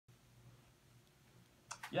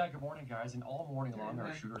Yeah, good morning, guys. And all morning long,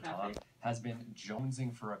 our shooter Tom has been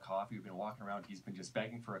jonesing for a coffee. We've been walking around. He's been just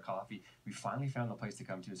begging for a coffee. We finally found the place to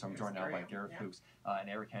come to. So I'm joined now by Gareth and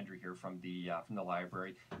Eric Hendry here from the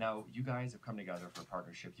library. Now, you guys have come together for a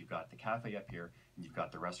partnership. You've got the cafe up here, and you've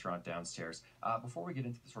got the restaurant downstairs. Before we get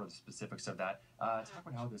into the sort of the specifics of that, talk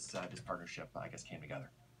about how this partnership, I guess, came together.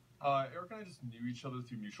 Eric and I just knew each other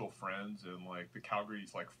through mutual friends, and like the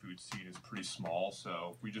Calgary's like food scene is pretty small,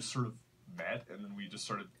 so we just sort of met, and then we just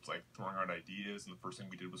started like throwing out ideas. And the first thing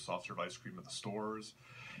we did was soft serve ice cream at the stores,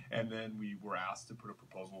 and then we were asked to put a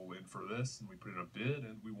proposal in for this, and we put in a bid,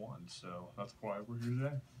 and we won. So that's why we're here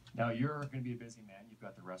today. Now, you're going to be a busy man. You've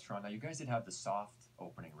got the restaurant. Now, you guys did have the soft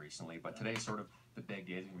opening recently, but today's sort of the big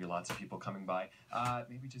day. There's going to be lots of people coming by.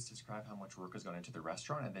 Maybe just describe how much work has gone into the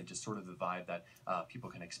restaurant, and then just sort of the vibe that people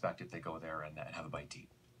can expect if they go there and have a bite to eat.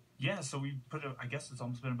 Yeah, so we I guess it's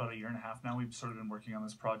almost been about a year and a half now. We've sort of been working on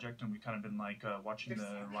this project, and we've kind of been like watching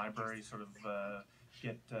the library sort of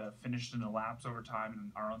get finished and elapse over time,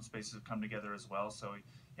 and our own spaces have come together as well. So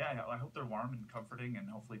yeah, I hope they're warm and comforting, and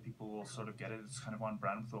hopefully people will sort of get it. It's kind of on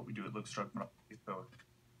brand with what we do. It looks drug, so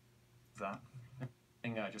that.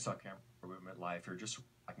 I just saw camera movement live here, just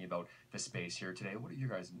talking about the space here today. What are you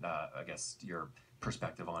guys, I guess, your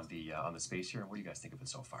perspective on the space here, and what do you guys think of it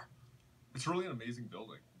so far? It's really an amazing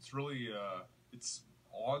building. It's really it's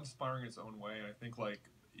awe-inspiring in its own way, and I think like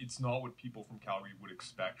it's not what people from Calgary would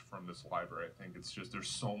expect from this library. I think it's just there's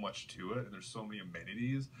so much to it, and there's so many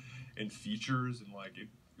amenities and features, and like it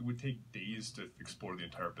would take days to explore the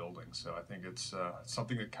entire building. So I think it's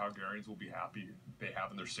something that Calgarians will be happy they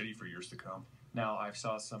have in their city for years to come. Now, I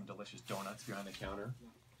saw some delicious donuts behind the counter.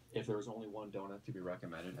 If there was only one donut to be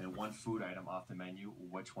recommended and one food item off the menu,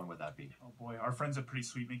 which one would that be? Oh boy, our friends at Pretty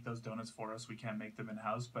Sweet make those donuts for us. We can't make them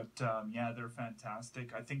in-house, but yeah, they're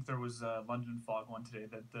fantastic. I think there was a London Fog one today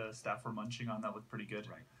that the staff were munching on. That looked pretty good.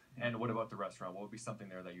 Right. And what about the restaurant? What would be something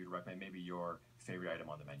there that you'd recommend, maybe your favorite item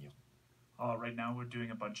on the menu? Right now we're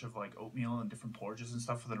doing a bunch of like oatmeal and different porridges and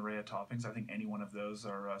stuff with an array of toppings. I think any one of those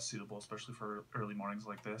are suitable, especially for early mornings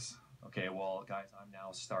like this. Okay, well, guys, I'm now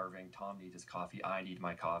starving. Tom needs his coffee. I need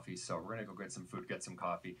my coffee. So we're going to go get some food, get some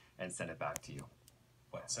coffee, and send it back to you.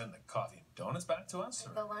 What, send the coffee and donuts back to us?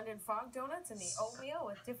 Or the London Fog donuts and the oatmeal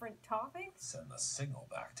with different toppings? Send the signal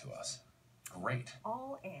back to us. Great.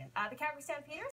 All in. The Calgary Stampeders